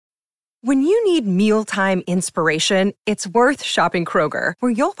When you need mealtime inspiration, it's worth shopping Kroger,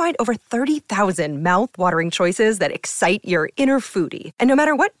 where you'll find over 30,000 mouth-watering choices that excite your inner foodie. And no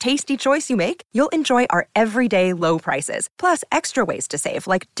matter what tasty choice you make, you'll enjoy our everyday low prices, plus extra ways to save,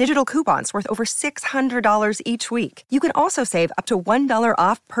 like digital coupons worth over $600 each week. You can also save up to $1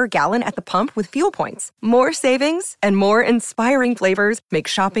 off per gallon at the pump with fuel points. More savings and more inspiring flavors make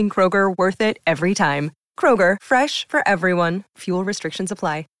shopping Kroger worth it every time. Kroger, fresh for everyone. Fuel restrictions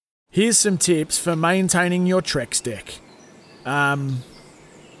apply. Here's some tips for maintaining your Trex deck.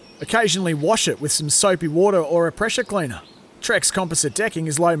 Occasionally wash it with some soapy water or a pressure cleaner. Trex composite decking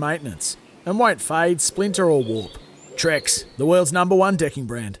is low maintenance and won't fade, splinter or warp. Trex, the world's #1 decking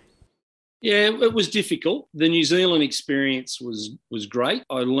brand. Yeah, it was difficult. The New Zealand experience was great.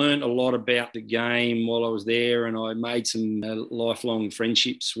 I learned a lot about the game while I was there, and I made some lifelong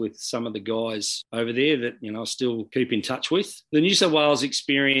friendships with some of the guys over there that, I still keep in touch with. The New South Wales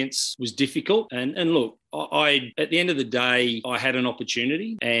experience was difficult. And look, at the end of the day, I had an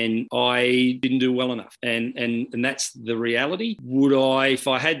opportunity and I didn't do well enough. And that's the reality. If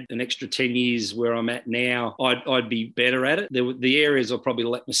I had an extra 10 years where I'm at now, I'd be better at it. The areas I probably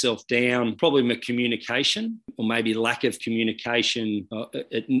let myself down, probably my communication or maybe lack of communication.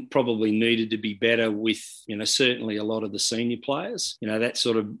 It probably needed to be better with, certainly a lot of the senior players, that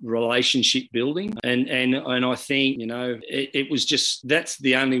sort of relationship building. And I think, it was just, that's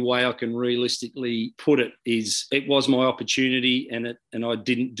the only way I can realistically put it was my opportunity and I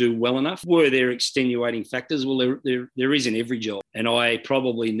didn't do well enough. Were there extenuating factors? Well, there is in every job. And I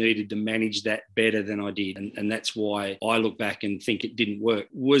probably needed to manage that better than I did. And that's why I look back and think it didn't work.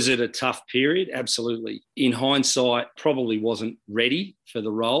 Was it a tough period? Absolutely. In hindsight, probably wasn't ready for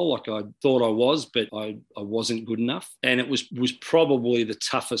the role like I thought I was, but I wasn't good enough. And it was probably the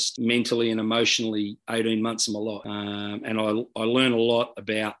toughest mentally and emotionally 18 months of my life. And I learned a lot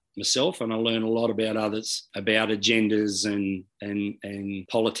about myself, and I learn a lot about others, about agendas and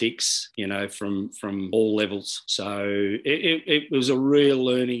politics, from all levels. So it was a real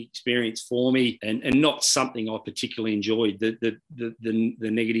learning experience for me, and not something I particularly enjoyed. The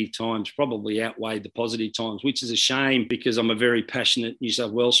negative times probably outweighed the positive times, which is a shame because I'm a very passionate New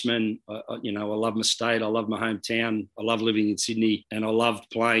South Welshman. I love my state, I love my hometown, I love living in Sydney, and I loved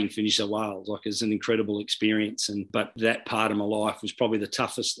playing for New South Wales. Like, it's an incredible experience. But that part of my life was probably the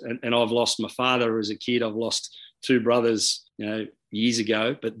toughest. And I've lost my father as a kid. I've lost 2 brothers, years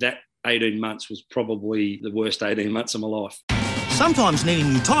ago. But that 18 months was probably the worst 18 months of my life. Sometimes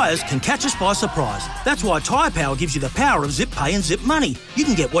needing new tyres can catch us by surprise. That's why Tyre Power gives you the power of Zip Pay and Zip Money. You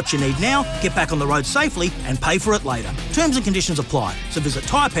can get what you need now, get back on the road safely and pay for it later. Terms and conditions apply. So visit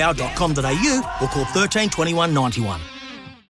tyrepower.com.au or call 13 21 91.